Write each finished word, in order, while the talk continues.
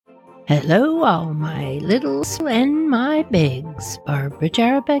Hello, all my littles and my bigs. Barbara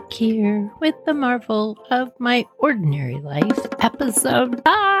Jarabek here with the marvel of my ordinary life episode.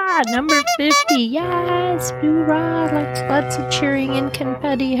 Number 50. Yes, hoorah, lots of cheering and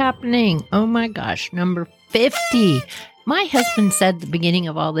confetti happening. Oh my gosh, number 50. My husband said at the beginning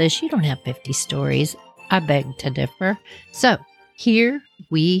of all this, you don't have 50 stories. I beg to differ. So here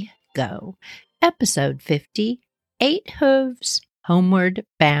we go. Episode 50, 8 Hooves. Homeward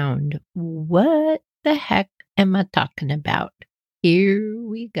bound. What the heck am I talking about? Here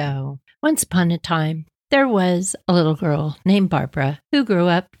we go. Once upon a time, there was a little girl named Barbara who grew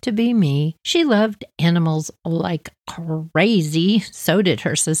up to be me. She loved animals like crazy. So did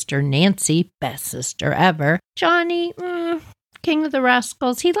her sister Nancy, best sister ever. Johnny, king of the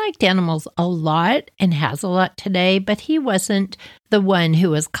rascals. He liked animals a lot and has a lot today, but he wasn't the one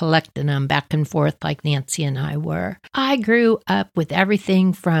who was collecting them back and forth like Nancy and I were. I grew up with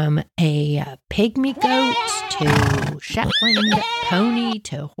everything from a pygmy goat to Shetland pony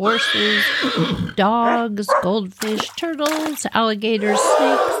to horses, dogs, goldfish, turtles, alligators,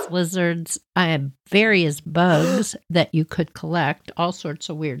 snakes, lizards. I had various bugs that you could collect, all sorts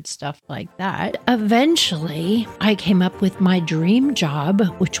of weird stuff like that. Eventually, I came up with my dream job,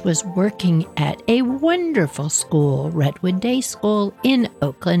 which was working at a wonderful school, Redwood Day School in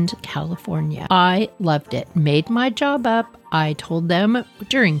Oakland, California. I loved it. Made my job up. I told them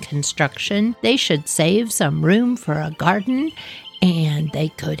during construction they should save some room for a garden, and they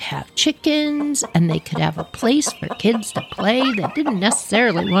could have chickens, and they could have a place for kids to play that didn't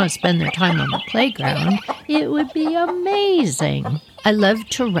necessarily want to spend their time on the playground. It would be amazing. I love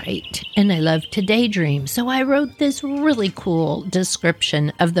to write, and I love to daydream, so I wrote this really cool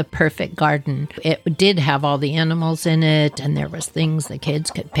description of the perfect garden. It did have all the animals in it, and there was things the kids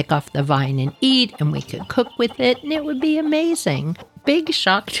could pick off the vine and eat, and we could cook with it, and it would be amazing. Big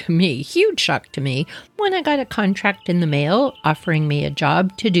shock to me, huge shock to me, when I got a contract in the mail offering me a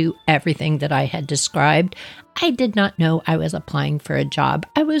job to do everything that I had described. I did not know I was applying for a job.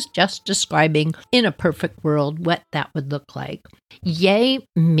 I was just describing in a perfect world what that would look like. Yay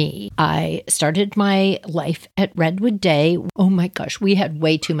me. I started my life at Redwood Day. Oh my gosh, we had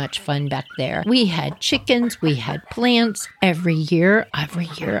way too much fun back there. We had chickens, we had plants. Every year,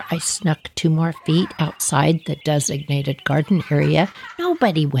 I snuck 2 more feet outside the designated garden area.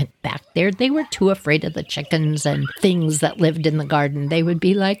 Nobody went back there. They were too afraid of the chickens and things that lived in the garden. They would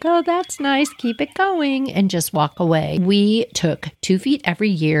be like, oh, that's nice, keep it going, and just walk away. We took 2 feet every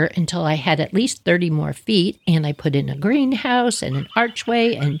year until I had at least 30 more feet, and I put in a greenhouse and an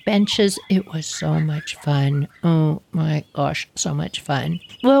archway and benches. It was so much fun. Oh my gosh, so much fun.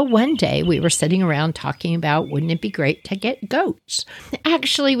 Well, one day we were sitting around talking about, wouldn't it be great to get goats?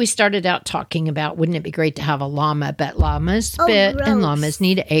 Actually, we started out talking about, wouldn't it be great to have a llama? But llamas spit and llamas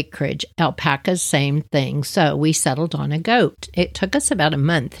need acreage. Alpacas, same thing. So we settled on a goat. It took us about a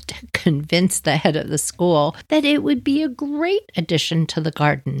month to convince the head of the school that it would be a great addition to the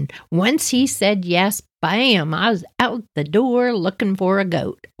garden. Once he said yes, bam, I was out the door looking for a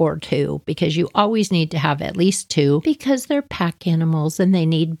goat or 2, because you always need to have at least 2 because they're pack animals and they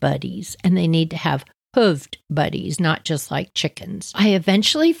need buddies, and they need to have hooved buddies, not just like chickens. I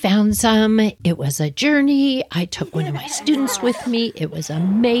eventually found some. It was a journey. I took one of my students with me. It was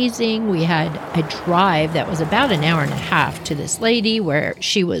amazing. We had a drive that was about an hour and a half to this lady where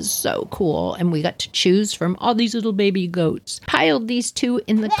she was so cool, and we got to choose from all these little baby goats. Piled these 2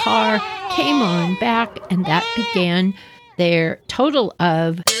 in the car, came on back, and that began their total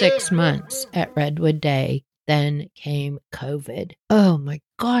of 6 months at Redwood Day. Then came COVID. Oh my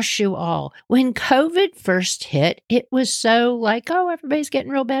gosh, you all. When COVID first hit, it was so like, oh, everybody's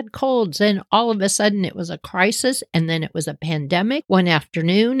getting real bad colds. And all of a sudden it was a crisis. And then it was a pandemic. One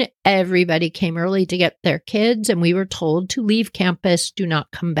afternoon, everybody came early to get their kids. And we were told to leave campus, do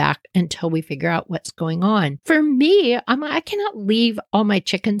not come back until we figure out what's going on. For me, I cannot leave all my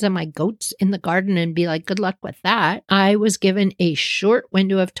chickens and my goats in the garden and be like, good luck with that. I was given a short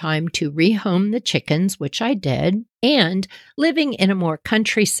window of time to rehome the chickens, which I did. And living in a more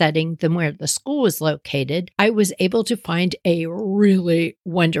country setting than where the school was located, I was able to find a really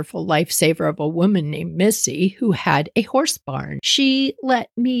wonderful lifesaver of a woman named Missy who had a horse barn. She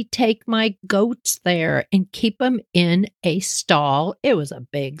let me take my goats there and keep them in a stall. It was a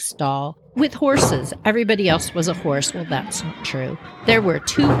big stall with horses. Everybody else was a horse. Well, that's not true. There were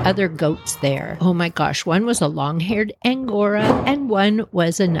 2 other goats there. Oh my gosh. One was a long-haired Angora and one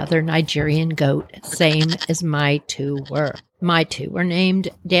was another Nigerian goat, same as my 2 were. My 2 were named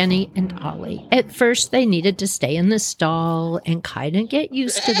Danny and Ollie. At first, they needed to stay in the stall and kind of get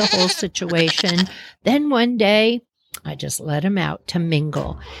used to the whole situation. Then one day, I just let him out to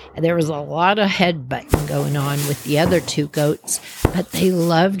mingle. There was a lot of headbutting going on with the other two goats, but they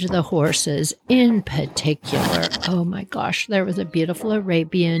loved the horses in particular. Oh my gosh, there was a beautiful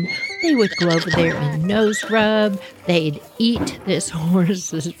Arabian. They would go over there and nose rub. They'd eat this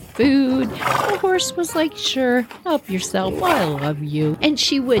horse's food. The horse was like, sure, help yourself, I love you. And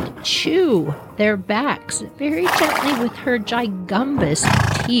she would chew their backs very gently with her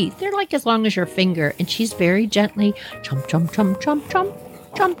gigumbus teeth. They're like as long as your finger, and she's very gently chomp, chomp, chomp, chomp, chomp,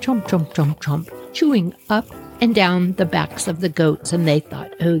 chomp, chomp, chomp, chomp, chomp, chewing up and down the backs of the goats. And they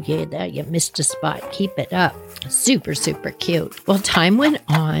thought, oh yeah, there you missed a spot. Keep it up. Super, super cute. Well, time went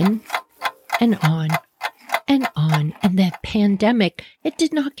on and on and on. And the pandemic, it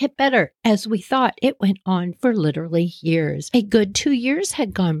did not get better as we thought. It went on for literally years. A good 2 years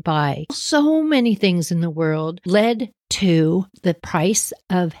had gone by. So many things in the world led to the price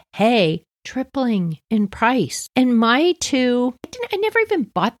of hay tripling in price. And my two, I never even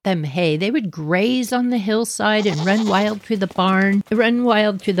bought them hay. They would graze on the hillside and run wild through the barn. Run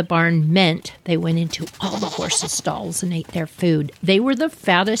wild through the barn meant they went into all the horses' stalls and ate their food. They were the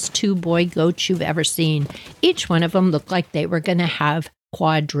fattest two boy goats you've ever seen. Each one of them looked like they were going to have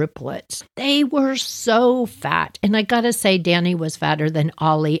quadruplets. They were so fat. And I gotta say, Danny was fatter than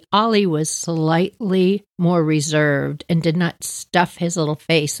Ollie. Ollie was slightly more reserved and did not stuff his little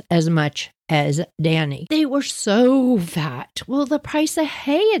face as much as Danny. They were so fat. Well, the price of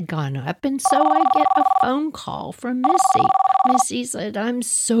hay had gone up, and so I get a phone call from Missy. Missy said, I'm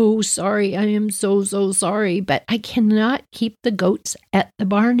so sorry. I am so, so sorry, but I cannot keep the goats at the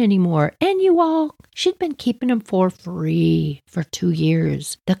barn anymore. And you all, she'd been keeping them for free for 2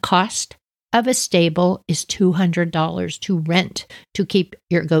 years. The cost of a stable is $200 to rent to keep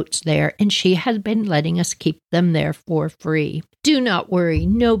your goats there, and she has been letting us keep them there for free. Do not worry,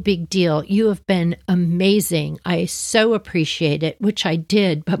 no big deal. You have been amazing. I so appreciate it, which I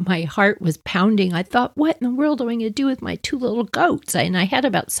did, but my heart was pounding. I thought, what in the world am I going to do with my two little goats? And I had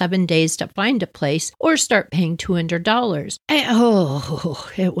about 7 days to find a place or start paying $200.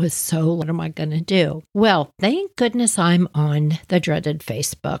 It was so, what am I going to do? Well, thank goodness I'm on the dreaded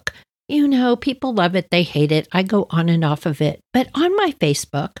Facebook. You know, people love it, they hate it. I go on and off of it. But on my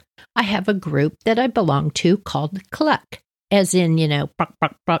Facebook, I have a group that I belong to called Cluck, as in, you know,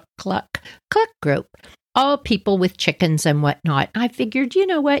 cluck group. All people with chickens and whatnot. I figured, you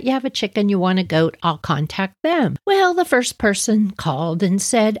know what, you have a chicken, you want a goat, I'll contact them. Well, the first person called and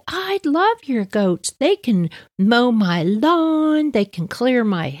said, I'd love your goats. They can mow my lawn, they can clear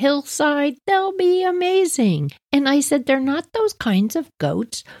my hillside, they'll be amazing. And I said, they're not those kinds of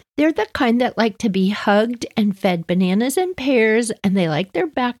goats. They're the kind that like to be hugged and fed bananas and pears, and they like their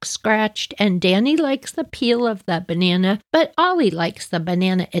back scratched, and Danny likes the peel of the banana, but Ollie likes the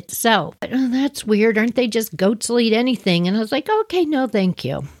banana itself. Oh, that's weird. Aren't they just goats will eat anything? And I was like, okay, no, thank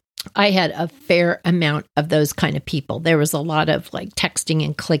you. I had a fair amount of those kind of people. There was a lot of like texting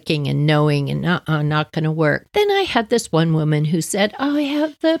and clicking and knowing and not going to work. Then I had this one woman who said, oh, I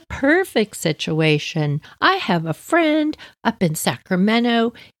have the perfect situation. I have a friend up in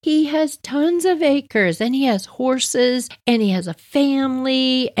Sacramento. He has tons of acres and he has horses and he has a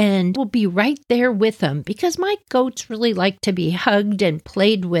family and we'll be right there with him because my goats really like to be hugged and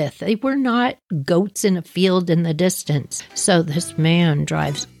played with. They were not goats in a field in the distance. So this man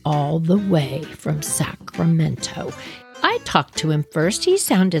drives all the way from Sacramento. I talked to him first. He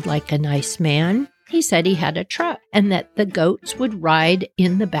sounded like a nice man. He said he had a truck and that the goats would ride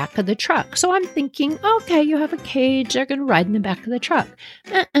in the back of the truck. So I'm thinking, okay, you have a cage. They're going to ride in the back of the truck.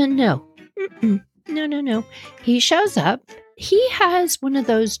 No. No. He shows up. He has one of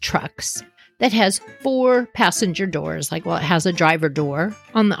those trucks that has 4 passenger doors. Like, well, it has a driver door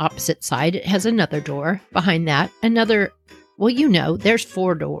on the opposite side. It has another door behind that. Well, you know, there's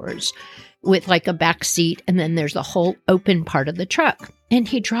 4 doors with like a back seat, and then there's a whole open part of the truck. And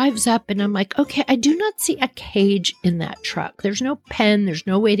he drives up, and I'm like, okay, I do not see a cage in that truck. There's no pen. There's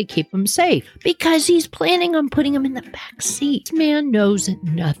no way to keep him safe because he's planning on putting him in the back seat. This man knows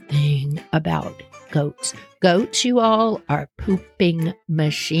nothing about goats. Goats, you all, are pooping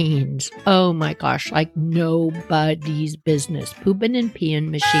machines. Oh my gosh, like nobody's business. Pooping and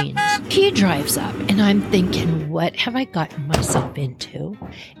peeing machines. He drives up and I'm thinking, what have I gotten myself into?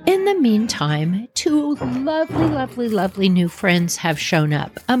 In the meantime, 2 lovely new friends have shown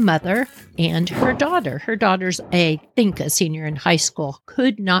up. A mother and her daughter. Her daughter's, I think, a senior in high school.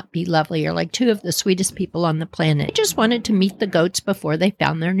 Could not be lovelier. Like 2 of the sweetest people on the planet. They just wanted to meet the goats before they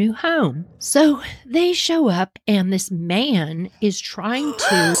found their new home. So they show up and this man is trying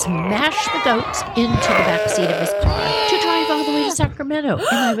to smash the goats into the back seat of his car to drive all the way to Sacramento.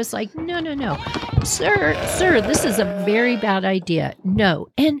 And I was like, no. Sir, this is a very bad idea. No.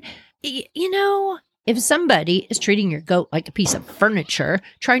 And, if somebody is treating your goat like a piece of furniture,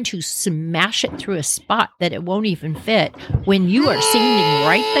 trying to smash it through a spot that it won't even fit, when you are standing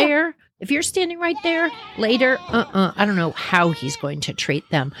right there, if you're standing right there later, I don't know how he's going to treat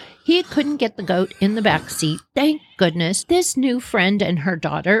them. He couldn't get the goat in the back seat. Thank goodness. This new friend and her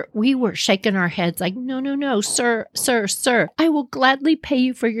daughter, we were shaking our heads like, no, sir. I will gladly pay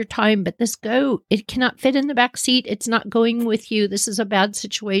you for your time, but this goat, it cannot fit in the back seat. It's not going with you. This is a bad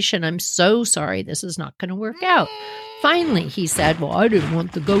situation. I'm so sorry. This is not going to work out. Finally, he said, well, I didn't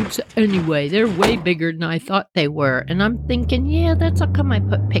want the goats anyway. They're way bigger than I thought they were. And I'm thinking, yeah, that's how come I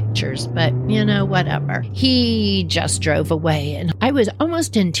put pictures, but whatever. He just drove away and I was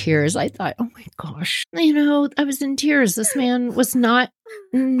almost in tears. I thought, oh my gosh, I was in tears. This man was not,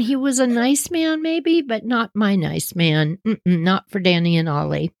 he was a nice man maybe, but not my nice man. Not for Danny and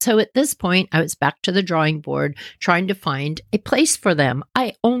Ollie. So at this point, I was back to the drawing board trying to find a place for them.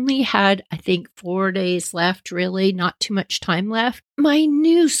 I only had, I think, 4 days left, really, not too much time left. My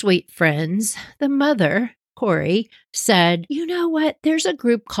new sweet friends, the mother, Corey, said, you know what? There's a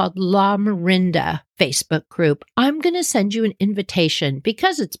group called La Marinda Facebook group. I'm going to send you an invitation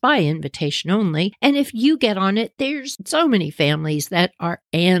because it's by invitation only. And if you get on it, there's so many families that are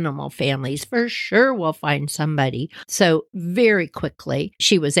animal families. For sure, we'll find somebody. So very quickly,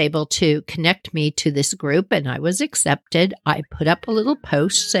 she was able to connect me to this group and I was accepted. I put up a little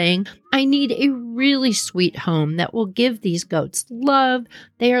post saying, I need a really sweet home that will give these goats love.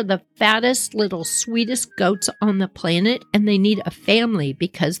 They are the fattest, little, sweetest goats on the planet, and they need a family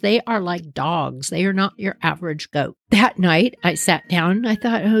because they are like dogs. They are not your average goat. That night, I sat down and I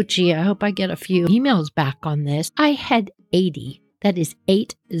thought, oh, gee, I hope I get a few emails back on this. I had 80. That is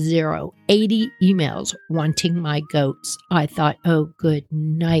 80 emails wanting my goats. I thought, oh, good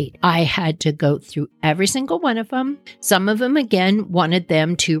night. I had to go through every single one of them. Some of them, again, wanted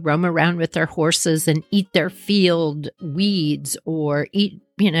them to roam around with their horses and eat their field weeds or eat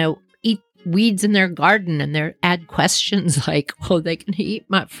weeds in their garden, and they add questions like, well, are they going to eat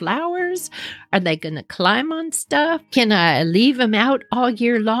my flowers? Are they going to climb on stuff? Can I leave them out all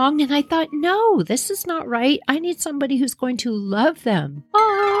year long? And I thought, no, this is not right. I need somebody who's going to love them.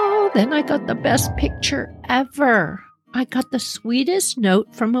 Oh, then I got the best picture ever. I got the sweetest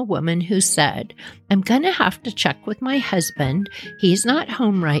note from a woman who said, I'm going to have to check with my husband. He's not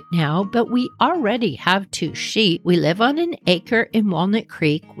home right now, but we already have 2 sheep. We live on an acre in Walnut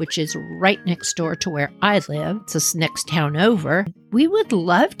Creek, which is right next door to where I live. It's the next town over. We would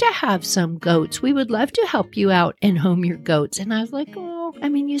love to have some goats. We would love to help you out and home your goats. And I was like, oh,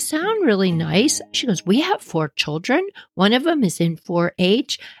 you sound really nice. She goes, we have 4 children. One of them is in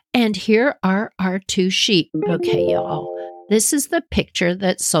 4-H. And here are our 2 sheep. Okay, y'all. This is the picture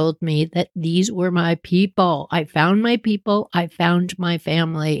that sold me that these were my people. I found my people. I found my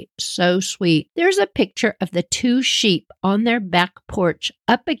family. So sweet. There's a picture of the 2 sheep on their back porch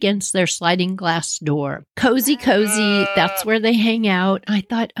up against their sliding glass door. Cozy. That's where they hang out. I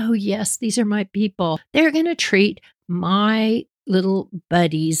thought, oh yes, these are my people. They're going to treat my little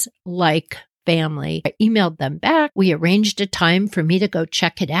buddies like family. I emailed them back. We arranged a time for me to go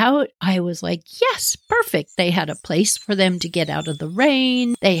check it out. I was like, yes, perfect. They had a place for them to get out of the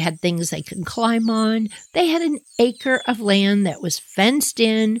rain. They had things they could climb on. They had an acre of land that was fenced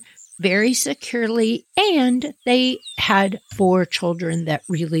in very securely, and they had 4 children that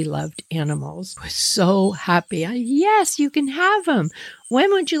really loved animals. I was so happy. Yes, you can have them.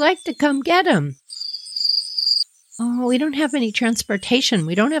 When would you like to come get them? Oh, we don't have any transportation.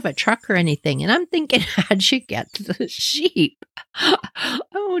 We don't have a truck or anything. And I'm thinking, how'd you get to the sheep?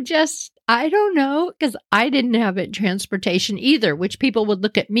 I don't know, because I didn't have it transportation either, which people would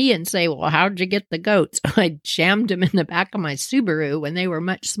look at me and say, well, how'd you get the goats? I jammed them in the back of my Subaru when they were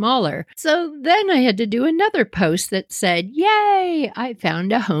much smaller. So then I had to do another post that said, yay, I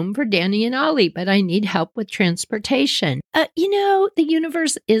found a home for Danny and Ollie, but I need help with transportation. The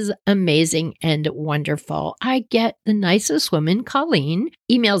universe is amazing and wonderful. I get the nicest woman, Colleen,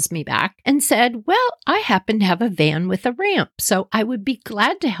 emails me back and said, well, I happen to have a van with a ramp, so I would be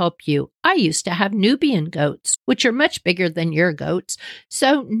glad to help you. I used to have Nubian goats, which are much bigger than your goats,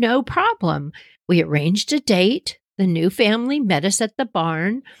 so no problem. We arranged a date. The new family met us at the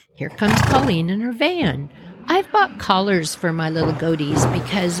barn. Here comes Colleen in her van. I've bought collars for my little goaties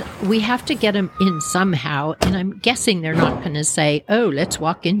because we have to get them in somehow. And I'm guessing they're not going to say, oh, let's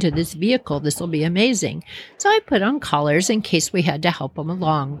walk into this vehicle. This will be amazing. So I put on collars in case we had to help them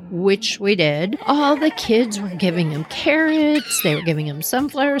along, which we did. All the kids were giving them carrots. They were giving them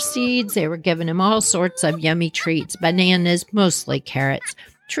sunflower seeds. They were giving them all sorts of yummy treats, bananas, mostly carrots,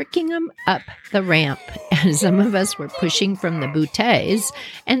 tricking them up the ramp. And some of us were pushing from the bouteilles,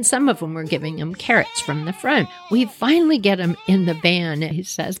 and some of them were giving them carrots from the front. We finally get them in the van. He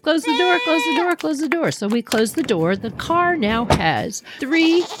says, close the door, close the door, close the door. So we close the door. The car now has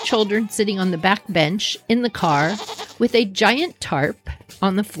 3 children sitting on the back bench in the car with a giant tarp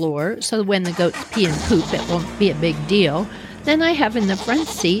on the floor. So when the goats pee and poop, it won't be a big deal. Then I have in the front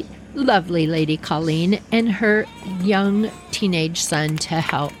seat lovely Lady Colleen and her young teenage son to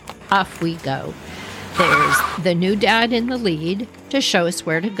help. Off we go. There's the new dad in the lead to show us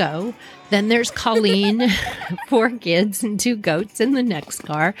where to go. Then there's Colleen, 4 kids and 2 goats in the next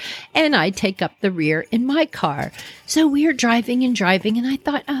car, and I take up the rear in my car. So we are driving, and I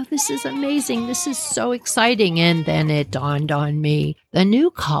thought, oh, this is amazing. This is so exciting. And then it dawned on me. The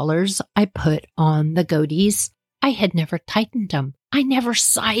new collars I put on the goaties, I had never tightened them. I never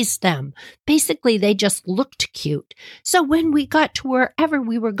sized them. Basically, they just looked cute. So when we got to wherever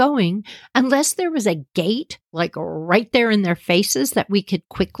we were going, unless there was a gate, like right there in their faces that we could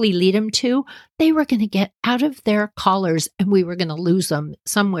quickly lead them to, they were going to get out of their collars and we were going to lose them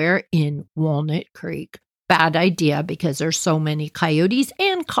somewhere in Walnut Creek. Bad idea because there's so many coyotes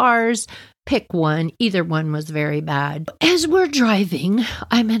and cars. Pick one. Either one was very bad. As we're driving,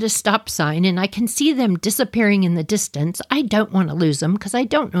 I'm at a stop sign and I can see them disappearing in the distance. I don't want to lose them because I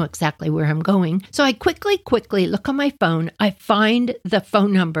don't know exactly where I'm going. So I quickly look on my phone. I find the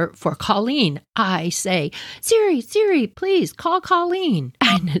phone number for Colleen. I say, Siri, please call Colleen.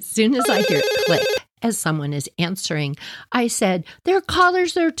 And as soon as I hear click, as someone is answering, I said, their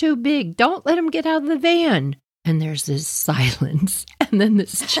collars are too big. Don't let them get out of the van. And there's this silence and then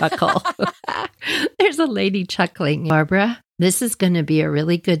this chuckle. There's a lady chuckling. Barbara, this is going to be a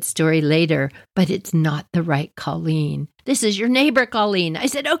really good story later, but it's not the right Colleen. This is your neighbor, Colleen. I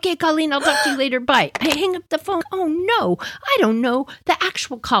said, okay, Colleen, I'll talk to you later. Bye. I hang up the phone. Oh, no, I don't know the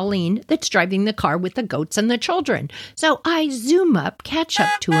actual Colleen that's driving the car with the goats and the children. So I zoom up, catch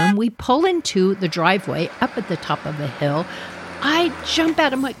up to him. We pull into the driveway up at the top of a hill. I jump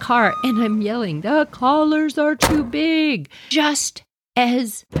out of my car and I'm yelling, the collars are too big. Just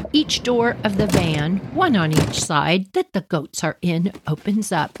as each door of the van, one on each side that the goats are in,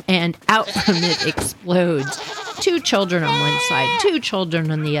 opens up and out from it explodes. 2 children on one side, 2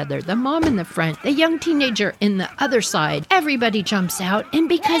 children on the other, the mom in the front, the young teenager in the other side. Everybody jumps out, and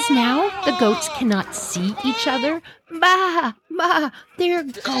because now the goats cannot see each other, they're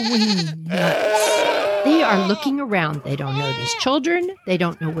going nuts. They are looking around. They don't know these children. They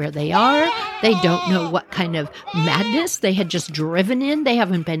don't know where they are. They don't know what kind of madness they had just driven in. They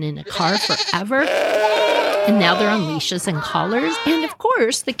haven't been in a car forever. And now they're on leashes and collars. And of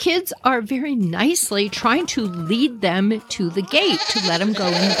course, the kids are very nicely trying to lead them to the gate to let them go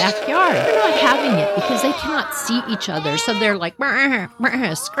in the backyard. They're not having it because they cannot see each other. So they're like,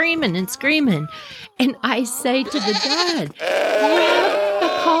 screaming and screaming. And I say to the dad, grab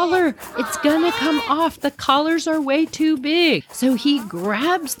the collar. It's going to come off. The collars are way too big. So he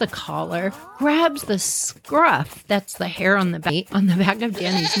grabs the collar, grabs the scruff, that's the hair on the back of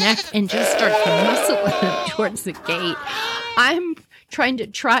Danny's neck, and just starts muscling him towards the gate. I'm trying to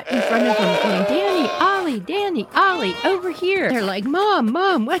trot in front of them going, Danny, Ollie, over here. They're like,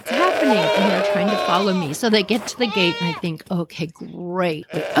 Mom, what's happening? And they're trying to follow me. So they get to the gate and I think, okay, great.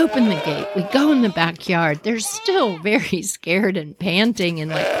 We open the gate. We go in the backyard. They're still very scared and panting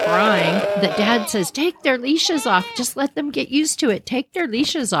and like crying. The dad says, take their leashes off. Just let them get used to it. Take their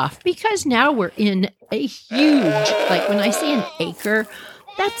leashes off. Because now we're in a huge, like when I see an acre,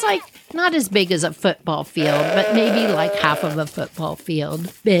 that's like not as big as a football field, but maybe like half of a football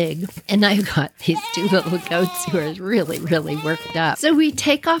field big. And I've got these 2 little goats who are really, really worked up. So we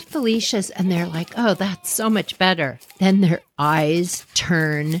take off the leashes and they're like, oh, that's so much better. Then their eyes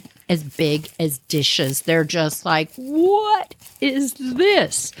turn as big as dishes. They're just like, what is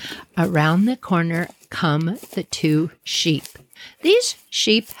this? Around the corner come the 2 sheep. These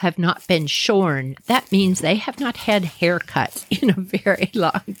sheep have not been shorn. That means they have not had haircuts in a very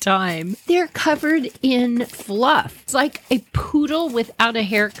long time. They're covered in fluff. It's like a poodle without a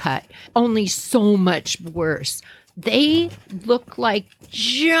haircut, only so much worse. They look like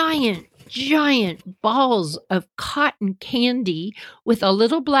giant giant balls of cotton candy with a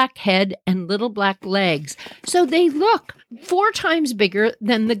little black head and little black legs. So they look 4 times bigger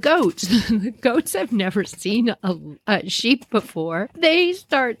than the goats. The goats have never seen a sheep before. They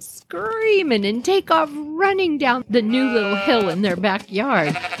start screaming and take off running down the new little hill in their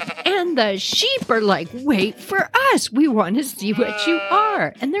backyard. And the sheep are like, wait for us. We want to see what you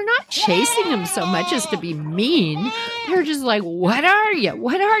are. And they're not chasing them so much as to be mean. They're just like, what are you?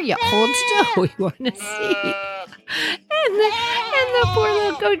 What are you? Hold still. We want to see. And the poor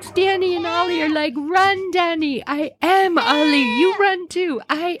little goats, Danny and Ollie, are like, run, Danny. I am, Ollie. You run too.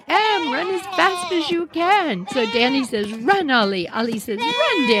 I am. Run as fast as you can. So Danny says, run, Ollie. Ollie says,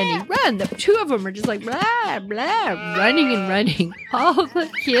 run, Danny, run. The 2 of them are just like, blah, blah, running and running. All the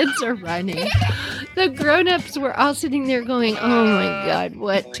kids are running. The grown-ups were all sitting there going, oh my God,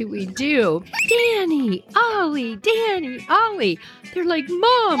 what do we do? Danny, Ollie, Danny, Ollie. They're like,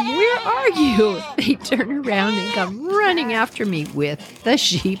 Mom, where are you? They turn around and come running after me with the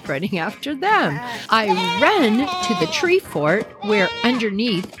sheep running after them. I run to the tree fort where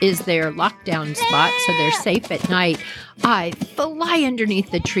underneath is their lockdown spot so they're safe at night. I fly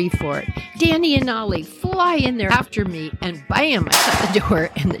underneath the tree fort. Danny and Ollie fly in there after me and bam, I shut the door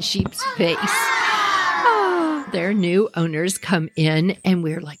in the sheep's face. Their new owners come in and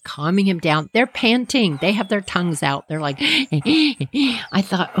we're like calming him down. They're panting. They have their tongues out. They're like, I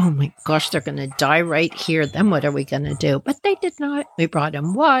thought, oh my gosh, they're going to die right here. Then what are we going to do? But they did not. We brought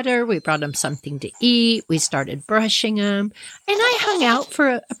him water. We brought him something to eat. We started brushing him. And I hung out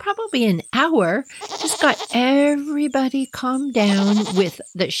for probably an hour. Just got everybody calmed down with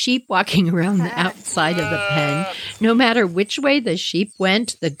the sheep walking around the outside of the pen. No matter which way the sheep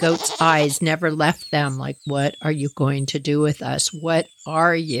went, the goat's eyes never left them. Like, what are you going to do with us? What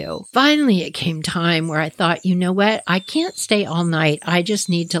are you? Finally, it came time where I thought, you know what? I can't stay all night. I just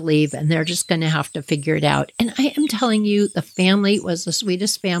need to leave and they're just going to have to figure it out. And I am telling you, the family was the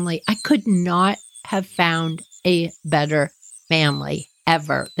sweetest family. I could not have found a better family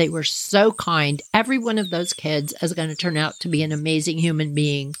ever. They were so kind. Every one of those kids is going to turn out to be an amazing human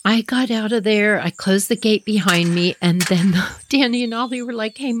being. I got out of there. I closed the gate behind me. And then Danny and Ollie were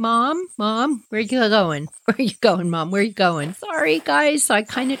like, hey, Mom, where are you going? Where are you going, Mom? Where are you going? Sorry, guys. So I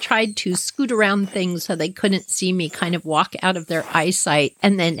kind of tried to scoot around things so they couldn't see me, kind of walk out of their eyesight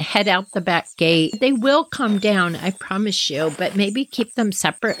and then head out the back gate. They will come down, I promise you, but maybe keep them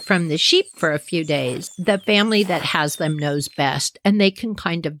separate from the sheep for a few days. The family that has them knows best, and they can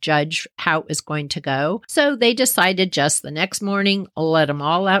kind of judge how it was going to go. So they decided just the next morning, let them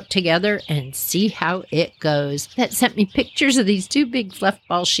all out together and see how it goes. That sent me pictures of these 2 big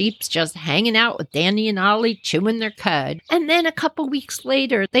fluffball sheeps just hanging out with Danny and Ollie chewing their cud. And then a couple weeks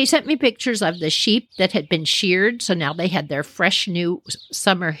later, they sent me pictures of the sheep that had been sheared. So now they had their fresh new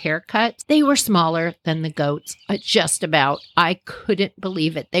summer haircuts. They were smaller than the goats, just about. I couldn't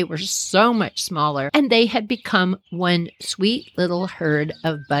believe it. They were so much smaller and they had become one sweet little herd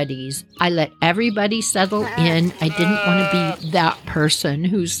of buddies. I let everybody settle in. I didn't want to be that person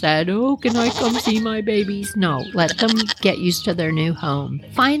who said, oh, can I come see my babies? No, let them get used to their new home.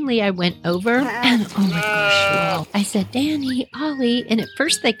 Finally, I went over and oh my gosh, well, I said, Danny, Ollie, and at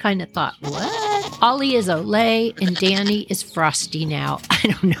first they kind of thought, what? Ollie is Olay and Danny is Frosty now. I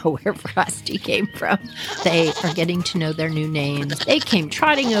don't know where Frosty came from. They are getting to know their new names. They came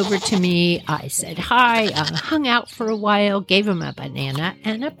trotting over to me. I said hi, hung out for a while, gave them a banana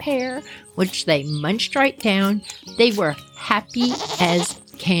and a pear, which they munched right down. They were happy as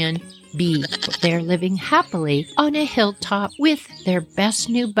can be. They're living happily on a hilltop with their best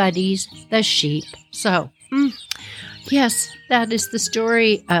new buddies, the sheep. So, yes, that is the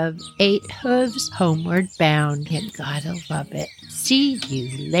story of 8 Hooves, Homeward Bound. You gotta love it. See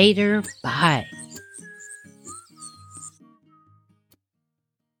you later. Bye.